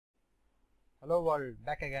Hello world,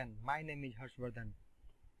 back again. My name is Harshvardhan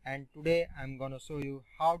and today I am gonna show you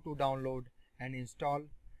how to download and install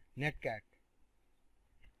Netcat.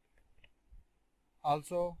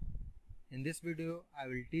 Also, in this video I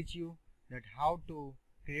will teach you that how to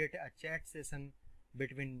create a chat session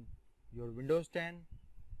between your Windows 10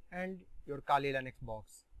 and your Kali Linux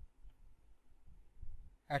box.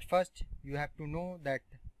 At first, you have to know that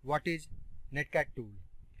what is Netcat tool.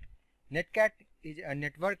 Netcat is a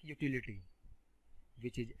network utility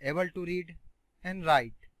which is able to read and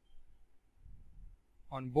write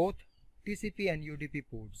on both TCP and UDP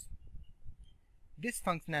ports. This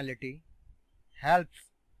functionality helps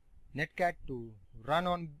Netcat to run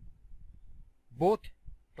on both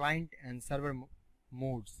client and server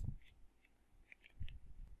modes.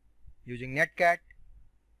 Using Netcat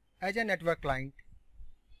as a network client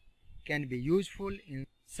can be useful in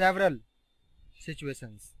several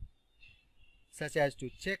situations, such as to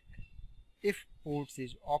check if ports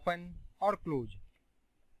is open or closed,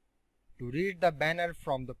 to read the banner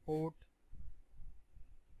from the port,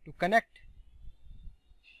 to connect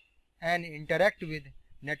and interact with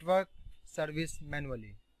network service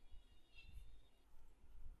manually.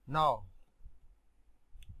 Now,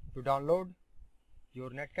 to download your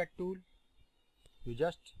Netcat tool, you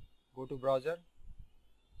just go to browser,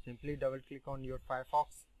 simply double click on your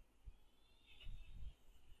Firefox,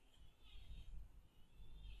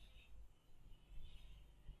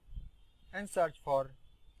 and search for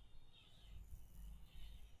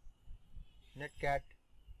Netcat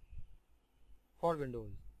for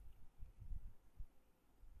Windows.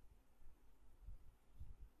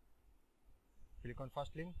 Click on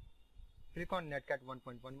first link, click on Netcat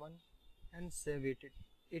 1.11 and save it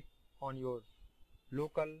on your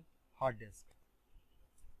local hard disk.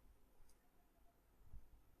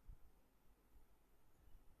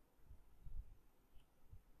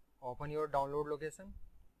 Open your download location,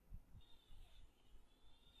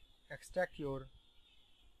 extract your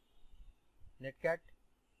Netcat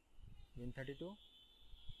Win32,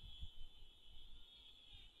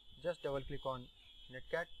 just double click on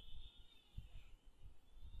Netcat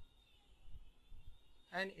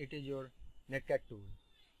and it is your Netcat tool.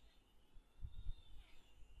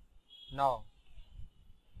 Now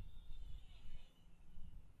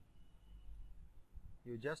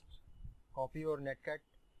you just copy your Netcat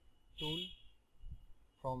tool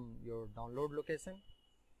from your download location,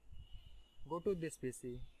 go to this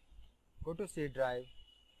PC, go to C drive,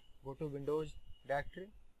 go to Windows directory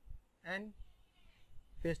and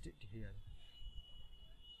paste it here.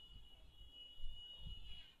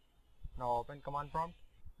 Now open command prompt.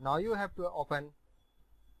 Now you have to open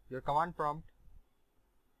your command prompt,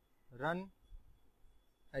 run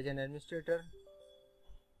as an administrator,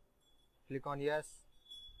 click on yes,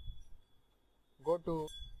 go to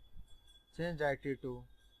change directory to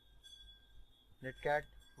Netcat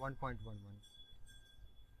 1.11.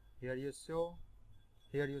 Here you show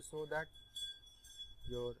that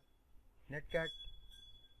your Netcat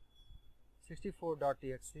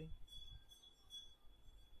 64.exe.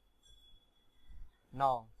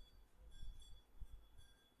 Now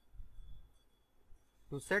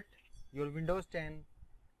to set your Windows 10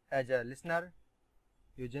 as a listener,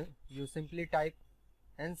 you simply type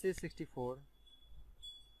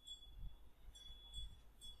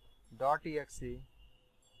nc64.exe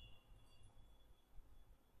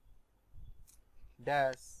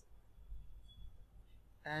dash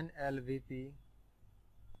nlvp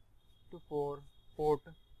to port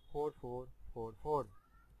 4444.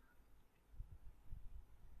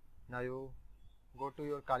 Now you go to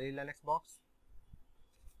your Kali Linux box,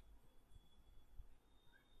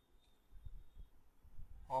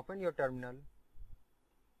 open your terminal,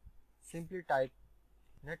 simply type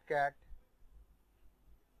netcat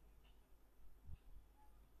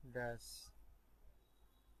dash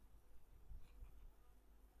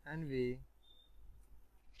nv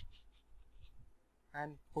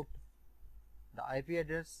and put the IP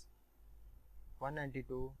address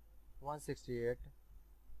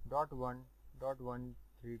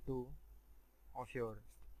 192.168.1.132 of your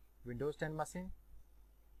Windows 10 machine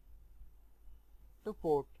to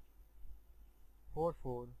port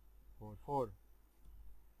 4444.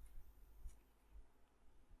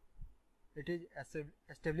 It is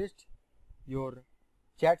established your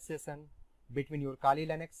chat session between your Kali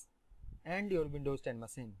Linux and your Windows 10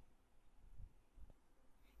 machine.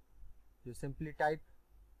 You simply type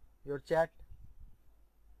your chat,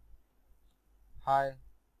 hi,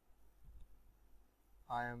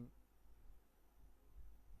 I am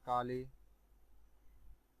Kali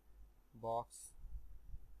box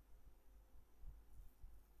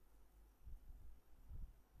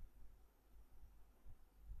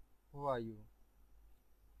who are you,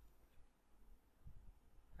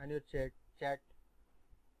 and your chat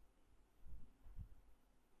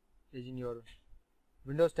is in your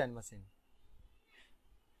Windows 10 machine.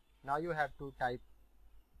 Now you have to type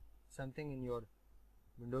something in your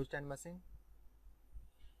Windows 10 machine.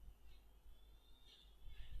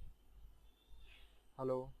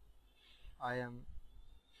 Hello, I am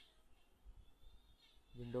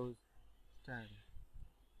Windows 10.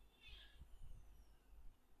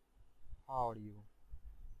 How are you?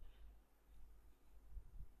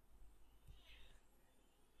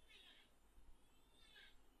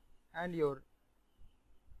 And your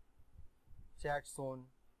chat shown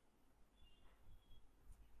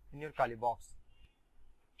in your Kali box.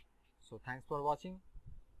 So thanks for watching.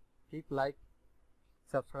 Keep like,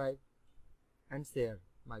 subscribe and share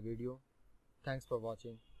my video. Thanks for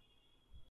watching.